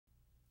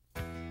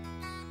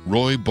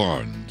Roy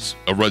Barnes,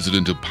 a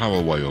resident of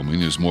Powell,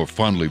 Wyoming, is more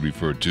fondly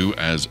referred to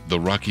as the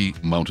Rocky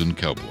Mountain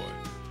Cowboy,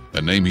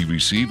 a name he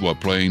received while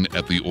playing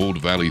at the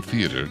Old Valley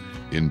Theater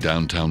in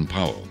downtown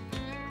Powell.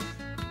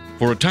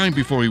 For a time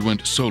before he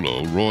went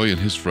solo, Roy and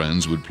his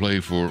friends would play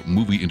for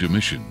movie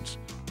intermissions,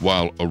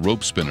 while a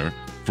rope spinner,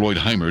 Floyd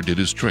Heimer, did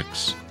his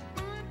tricks.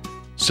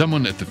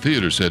 Someone at the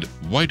theater said,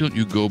 "Why don't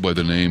you go by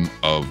the name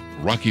of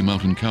Rocky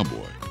Mountain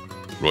Cowboy?"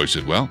 Roy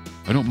said, "Well,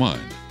 I don't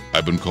mind.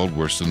 I've been called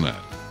worse than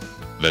that."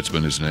 That's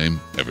been his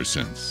name ever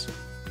since.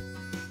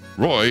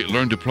 Roy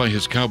learned to play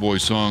his cowboy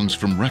songs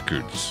from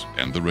records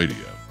and the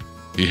radio.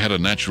 He had a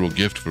natural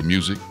gift for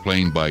music,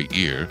 playing by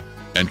ear,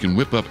 and can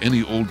whip up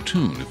any old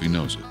tune if he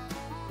knows it.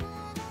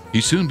 He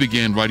soon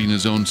began writing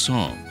his own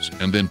songs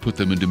and then put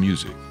them into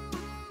music.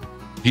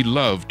 He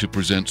loved to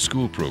present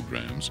school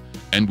programs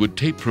and would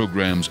tape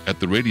programs at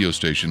the radio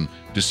station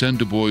to send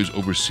to boys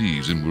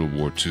overseas in World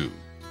War II.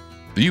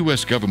 The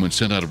U.S. government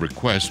sent out a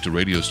request to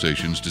radio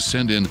stations to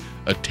send in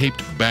a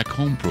taped back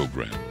home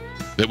program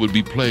that would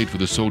be played for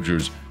the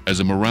soldiers as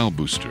a morale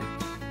booster.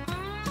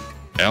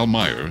 Al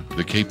Meyer,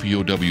 the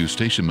KPOW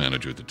station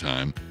manager at the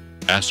time,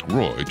 asked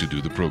Roy to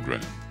do the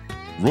program.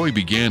 Roy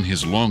began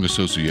his long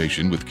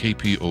association with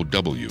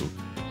KPOW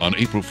on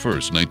April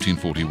 1st,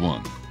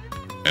 1941,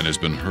 and has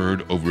been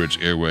heard over its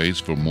airways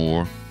for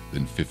more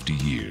than 50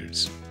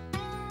 years.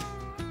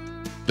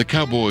 The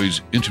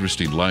cowboy's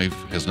interesting life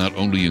has not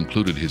only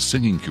included his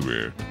singing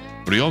career,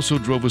 but he also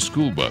drove a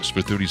school bus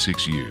for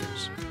 36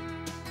 years.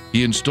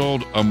 He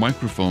installed a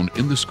microphone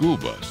in the school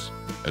bus,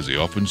 as he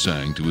often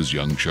sang to his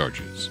young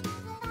charges.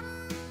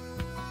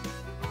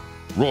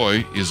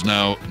 Roy is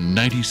now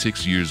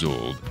 96 years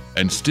old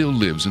and still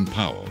lives in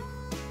Powell.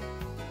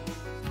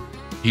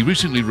 He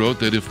recently wrote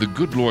that if the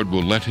good Lord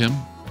will let him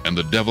and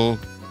the devil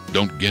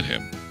don't get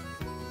him,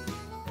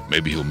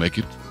 maybe he'll make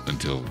it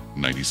until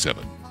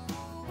 97.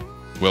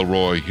 Well,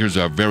 Roy, here's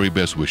our very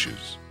best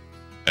wishes,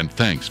 and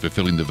thanks for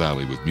filling the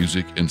valley with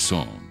music and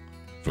song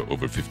for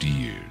over 50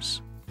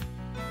 years.